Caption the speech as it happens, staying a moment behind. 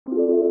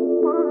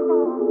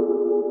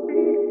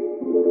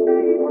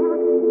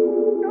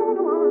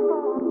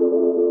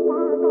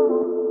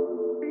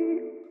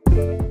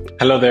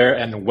Hello there,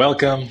 and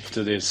welcome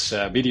to this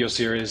video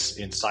series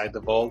Inside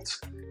the Vault,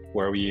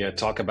 where we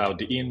talk about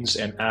the ins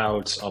and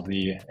outs of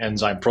the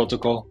Enzyme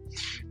protocol.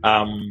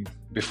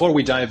 Before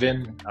we dive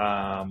in,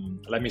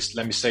 let me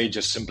say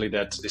just simply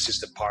that this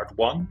is the part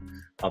one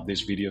of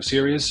this video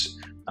series,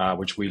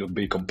 which will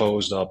be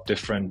composed of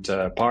different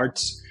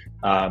parts.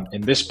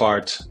 In this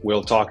part,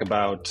 we'll talk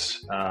about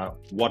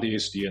what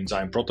is the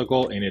Enzyme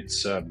protocol in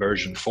its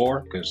version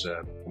 4, because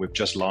we've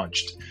just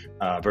launched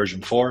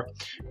version 4,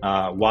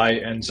 why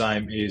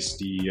Enzyme is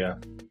the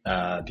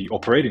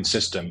operating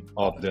system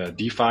of the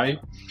DeFi,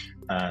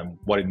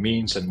 what it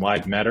means and why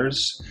it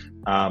matters.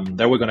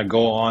 Then we're going to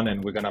go on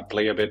and we're going to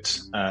play a bit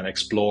and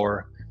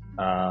explore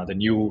the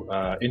new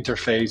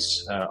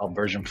interface of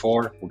version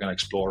 4. We're going to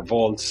explore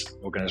vaults,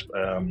 we're going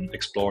to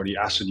explore the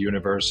asset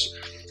universe,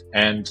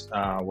 and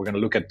we're going to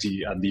look at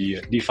the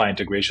DeFi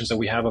integrations that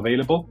we have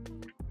available.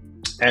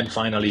 And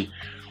finally,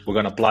 we're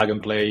going to plug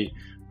and play,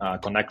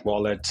 connect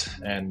wallet,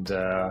 and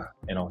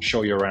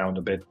show you around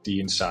a bit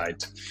the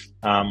inside.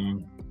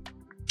 My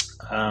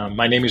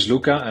name is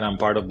Luca, and I'm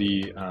part of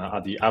the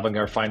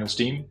Avantgarde Finance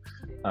team.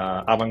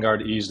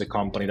 Avantgarde is the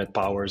company that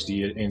powers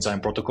the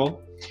Enzyme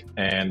protocol,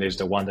 and is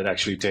the one that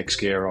actually takes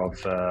care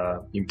of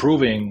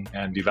improving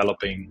and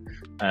developing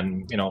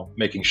and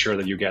making sure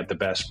that you get the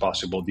best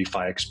possible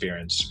DeFi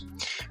experience.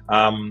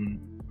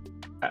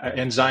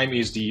 Enzyme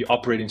is the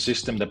operating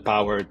system that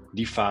powers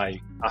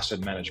DeFi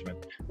asset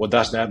management. What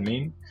does that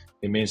mean?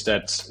 It means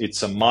that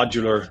it's a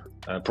modular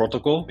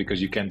protocol,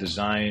 because you can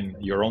design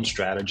your own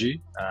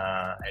strategy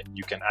and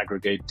you can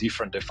aggregate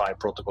different DeFi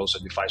protocols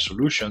and DeFi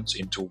solutions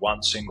into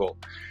one single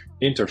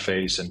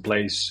interface and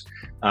place.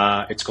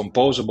 It's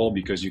composable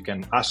because you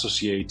can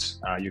associate,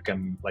 you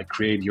can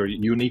create your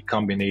unique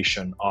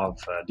combination of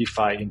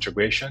DeFi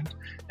integration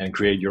and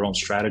create your own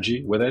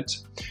strategy with it.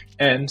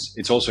 And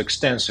it's also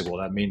extensible.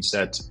 That means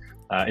that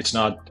it's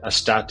not a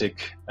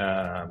static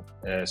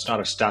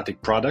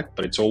product,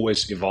 but it's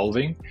always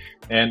evolving,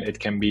 and it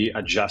can be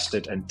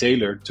adjusted and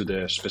tailored to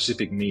the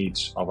specific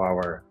needs of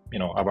our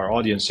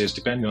audiences,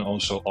 depending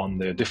also on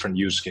the different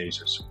use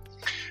cases.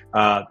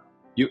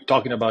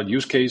 Talking about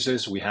use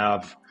cases, we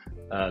have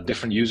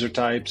different user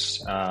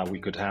types. We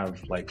could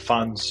have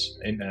funds,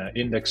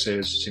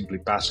 indexes, simply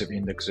passive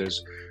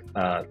indexes,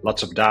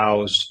 lots of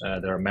DAOs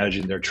that are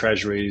managing their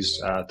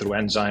treasuries through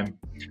Enzyme.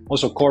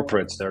 Also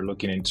corporates that are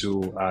looking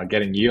into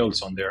getting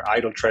yields on their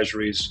idle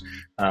treasuries,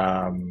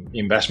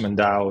 investment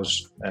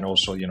DAOs, and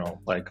also, you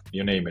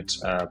name it,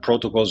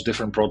 protocols,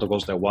 different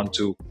protocols that want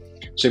to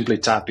simply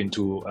tap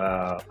into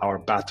our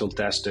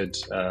battle-tested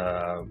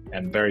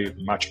and very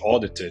much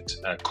audited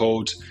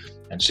code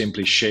and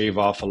simply shave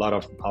off a lot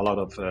of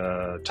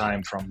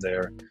time from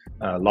their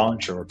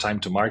launch or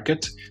time to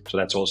market. So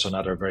that's also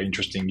another very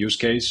interesting use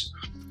case.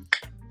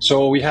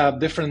 So we have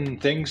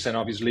different things, and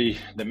obviously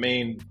the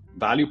main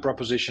value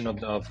proposition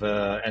of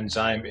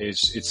Enzyme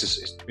is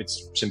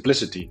its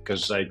simplicity,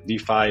 because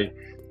DeFi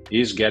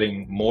is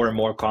getting more and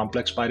more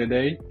complex by the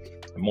day.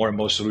 More and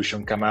more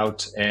solutions come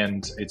out,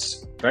 and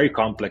it's very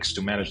complex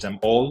to manage them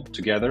all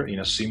together in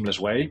a seamless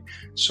way.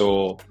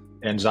 So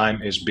Enzyme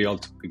is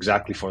built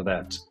exactly for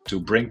that, to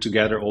bring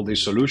together all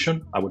these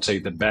solutions, I would say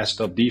the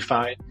best of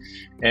DeFi,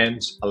 and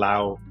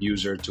allow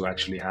user to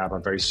actually have a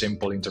very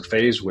simple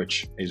interface,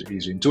 which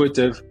is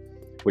intuitive,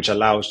 which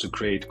allows to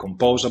create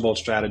composable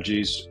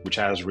strategies, which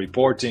has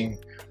reporting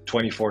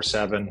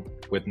 24/7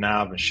 with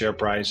NAV and share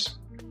price,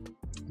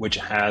 which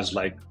has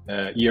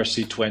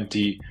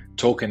ERC20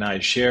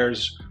 tokenized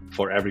shares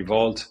for every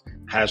vault,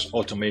 has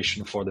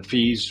automation for the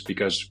fees,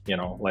 because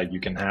you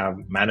can have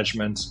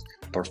management,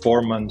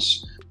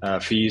 performance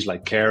fees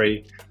like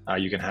carry,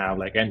 you can have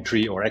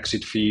entry or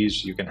exit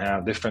fees, you can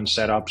have different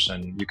setups,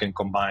 and you can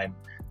combine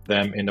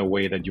them in a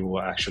way that you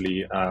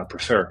actually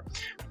prefer.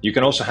 You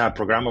can also have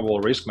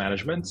programmable risk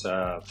management,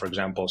 for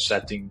example,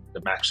 setting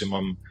the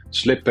maximum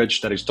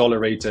slippage that is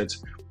tolerated.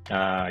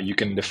 You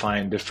can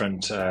define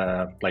different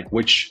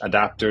which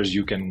adapters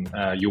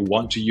you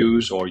want to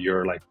use, or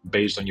you're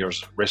based on your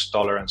risk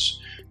tolerance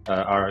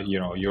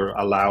you're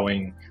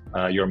allowing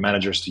your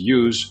managers to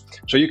use.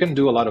 So you can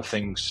do a lot of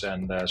things,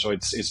 and so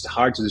it's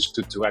hard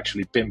to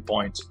actually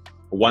pinpoint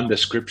one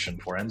description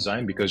for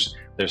Enzyme, because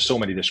there's so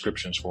many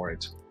descriptions for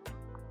it.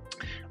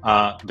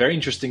 Very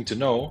interesting to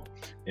know,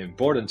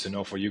 important to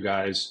know for you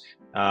guys.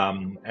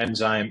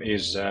 Enzyme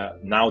is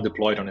now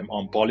deployed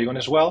on Polygon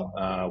as well.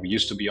 We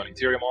used to be on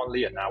Ethereum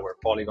only, and now we're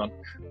Polygon.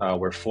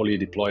 We're fully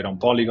deployed on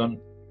Polygon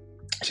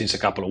since a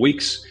couple of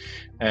weeks.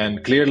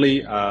 And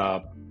clearly,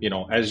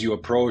 as you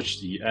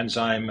approach the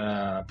Enzyme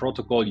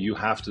protocol, you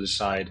have to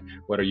decide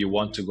whether you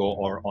want to go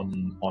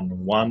on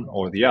one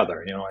or the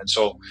other. And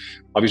so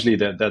obviously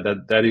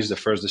that is the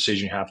first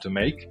decision you have to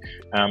make.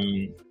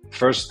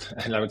 First,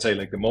 and I would say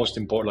the most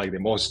important, the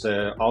most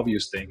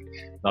obvious thing,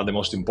 not the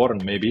most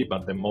important maybe,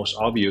 but the most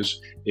obvious,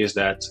 is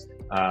that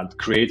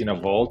creating a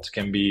vault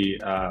can be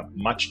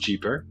much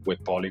cheaper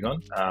with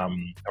Polygon,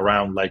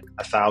 around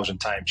 1,000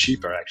 times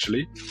cheaper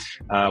actually,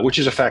 which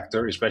is a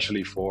factor,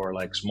 especially for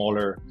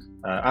smaller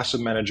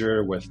asset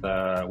manager, with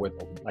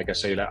like I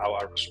say,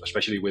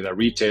 especially with a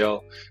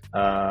retail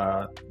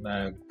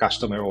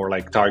customer or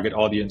like target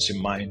audience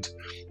in mind.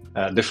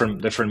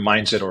 Different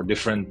mindset or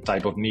different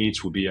type of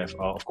needs would be,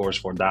 of course,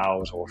 for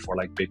DAOs or for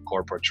like big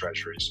corporate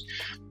treasuries.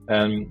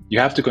 You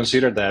have to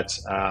consider that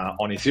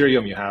on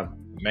Ethereum you have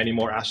many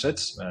more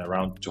assets,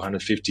 around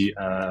 250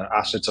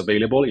 assets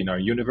available in our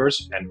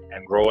universe, and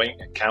growing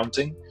and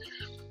counting.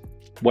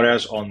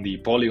 Whereas on the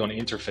Polygon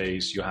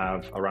interface, you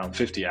have around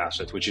 50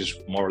 assets, which is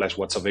more or less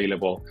what's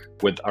available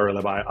with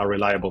a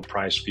reliable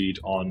price feed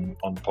on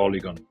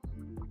Polygon.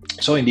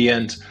 So in the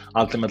end,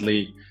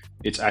 ultimately,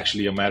 it's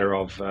actually a matter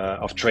of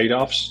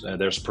trade-offs.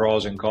 There's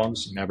pros and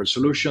cons in every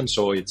solution,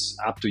 so it's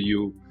up to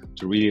you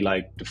to really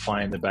like to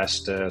find the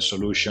best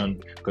solution,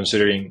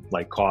 considering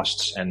like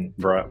costs and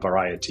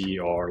variety,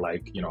 or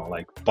like, you know,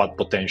 like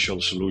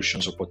potential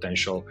solutions or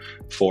potential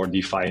for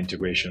DeFi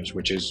integrations,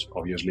 which is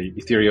obviously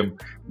Ethereum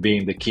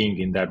being the king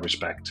in that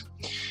respect.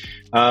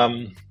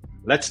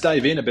 Let's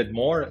dive in a bit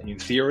more in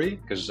theory,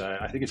 because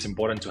I think it's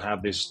important to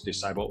have this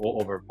type of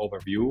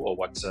overview of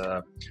what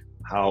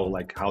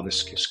how the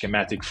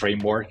schematic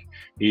framework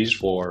is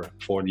for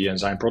the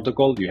Enzyme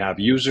protocol. You have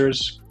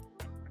users,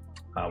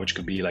 which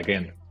could be like,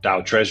 again,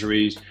 DAO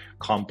treasuries,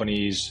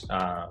 companies,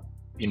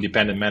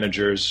 independent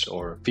managers,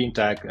 or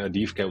fintech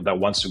that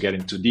wants to get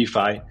into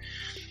DeFi.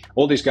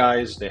 All these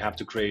guys, they have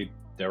to create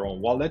their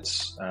own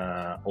wallets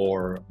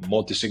or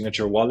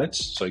multi-signature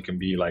wallets. So it can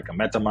be like a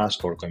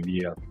MetaMask, or it can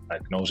be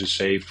like Gnosis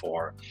Safe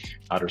or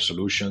other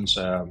solutions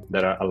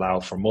that allow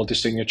for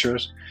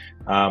multi-signatures.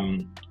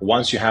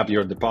 Once you have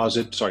your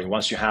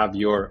once you have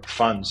your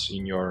funds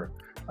in your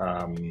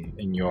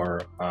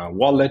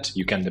wallet,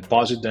 you can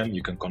deposit them,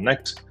 you can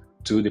connect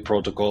to the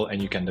protocol, and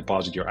you can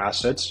deposit your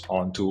assets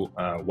onto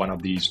one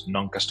of these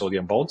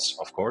non-custodial vaults.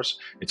 Of course,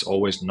 it's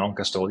always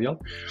non-custodial.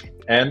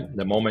 And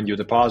the moment you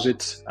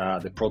deposit,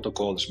 the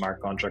protocol, the smart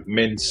contract,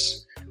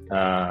 mints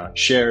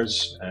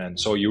shares, and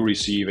so you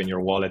receive in your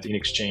wallet, in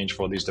exchange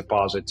for this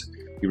deposit,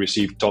 you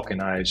receive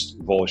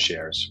tokenized vol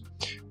shares.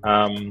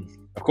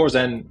 Of course,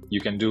 then you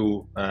can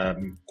do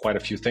quite a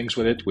few things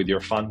with it, with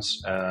your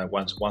funds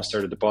once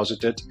they're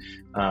deposited.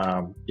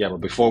 But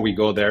before we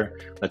go there,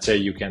 let's say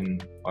you can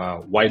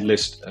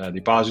whitelist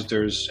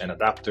depositors and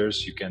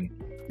adapters. You can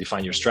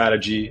define your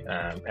strategy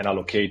and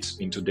allocate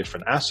into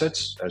different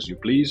assets as you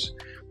please.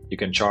 You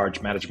can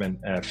charge management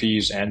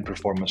fees and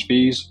performance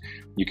fees.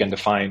 You can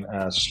define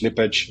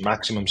slippage,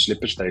 maximum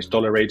slippage that is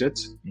tolerated.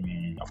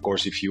 Of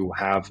course, if you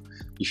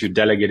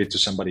delegate it to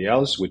somebody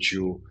else, which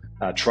you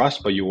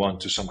trust, but you want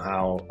to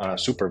somehow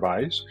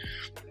supervise.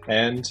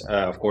 And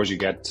of course, you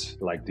get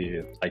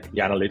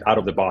out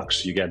of the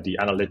box, you get the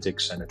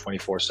analytics and the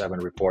 24/7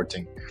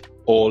 reporting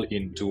all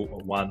into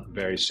one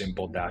very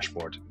simple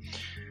dashboard.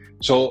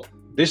 So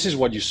this is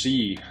what you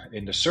see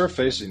in the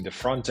surface, in the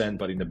front end,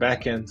 but in the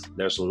back end,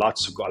 there's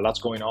lots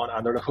going on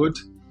under the hood.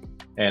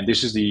 And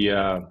this is the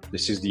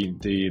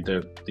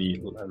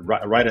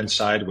right hand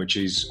side, which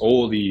is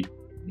all the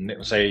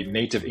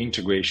native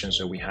integrations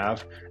that we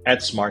have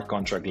at smart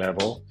contract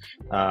level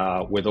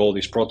with all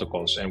these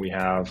protocols. And we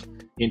have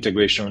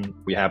integration,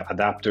 we have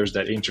adapters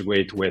that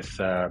integrate with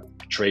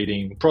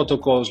trading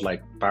protocols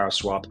like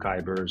Paraswap,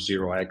 Kyber,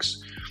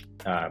 0x,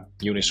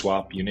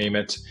 Uniswap, you name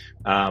it.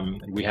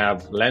 We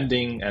have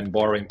lending and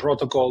borrowing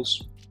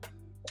protocols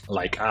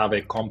like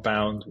Aave,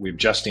 Compound. We've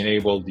just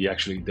enabled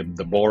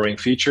the borrowing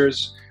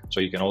features, so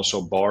you can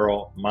also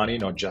borrow money,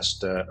 not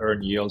just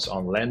earn yields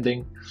on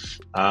lending.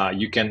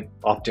 You can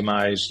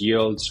optimize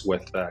yields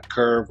with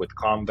Curve, with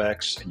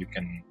Convex, and you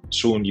can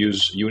soon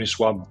use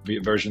Uniswap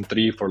version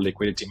 3 for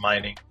liquidity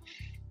mining.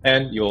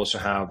 And you also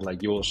have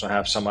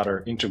some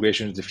other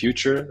integrations in the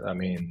future. I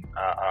mean,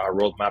 our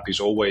roadmap is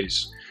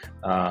always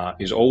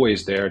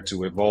there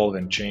to evolve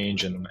and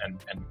change and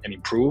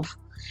improve.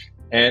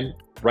 And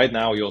right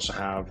now, you also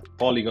have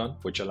Polygon,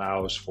 which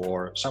allows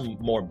for some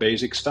more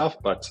basic stuff,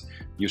 but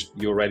you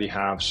already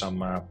have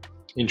some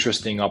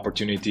interesting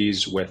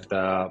opportunities with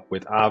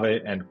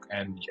Aave and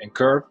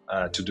Curve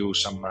to do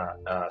some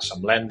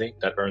lending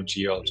that earns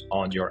yield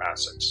on your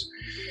assets.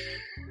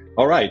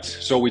 All right,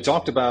 so we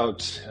talked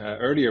about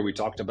earlier. We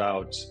talked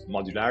about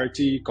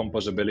modularity,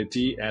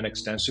 composability, and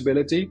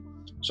extensibility.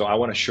 So I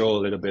want to show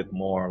a little bit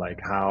more like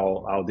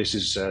how this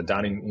is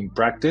done in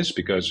practice,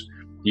 because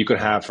you could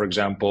have, for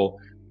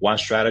example, one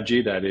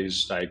strategy that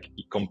is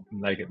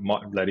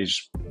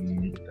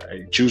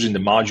choosing the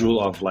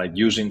module of like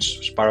using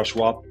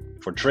Paraswap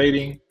for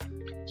trading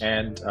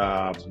and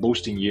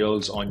boosting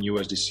yields on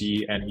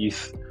USDC and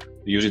ETH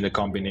using the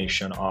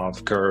combination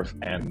of Curve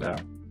and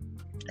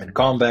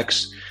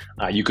Convex.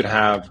 You could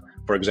have,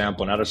 for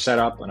example, another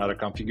setup, another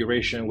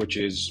configuration, which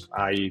is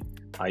I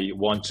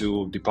want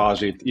to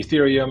deposit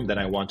Ethereum, then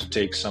I want to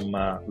take some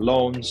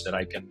loans that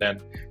I can then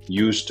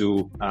use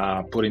to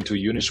put into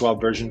Uniswap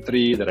version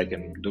 3 that I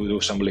can do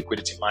some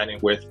liquidity mining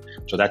with.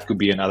 So that could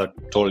be another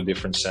totally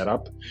different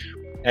setup.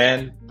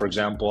 And for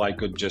example, I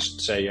could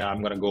just say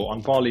I'm going to go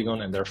on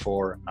Polygon, and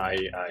therefore I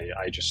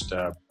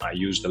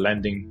use the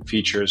lending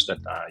features that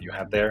you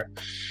have there.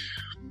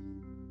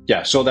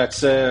 Yeah, so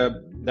that's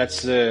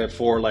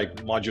for like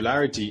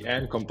modularity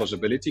and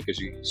composability, because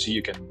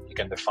you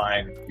can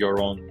define your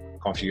own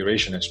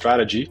configuration and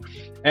strategy.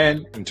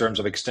 And in terms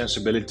of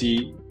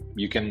extensibility,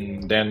 you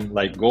can then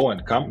like go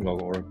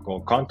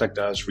contact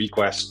us,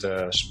 request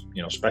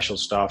special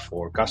stuff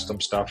or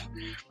custom stuff.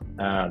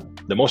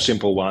 The most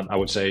simple one, I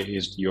would say,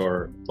 is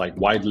your like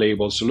white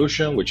label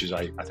solution, which is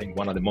I think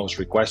one of the most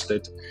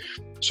requested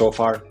so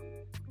far,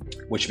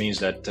 which means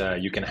that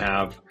you can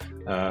have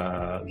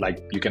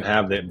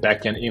the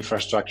backend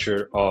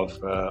infrastructure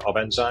of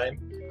Enzyme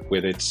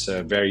with its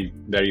very,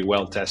 very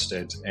well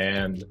tested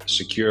and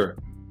secure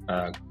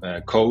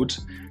code,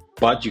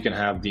 but you can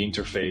have the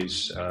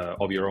interface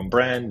of your own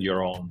brand,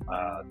 your own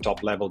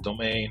top level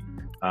domain.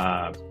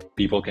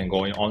 People can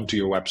go onto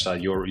your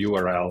website, your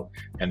URL,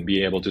 and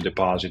be able to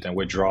deposit and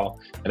withdraw.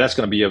 And that's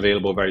going to be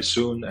available very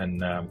soon,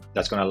 and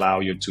that's going to allow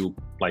you to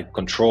like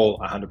control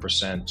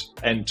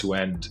 100%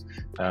 end-to-end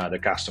the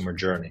customer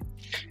journey.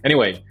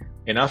 Anyway,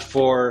 enough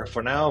for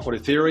now for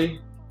the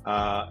theory.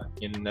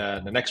 In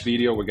the next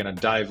video, we're going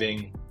to dive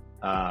in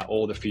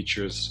all the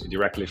features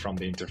directly from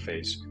the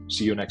interface.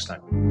 See you next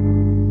time.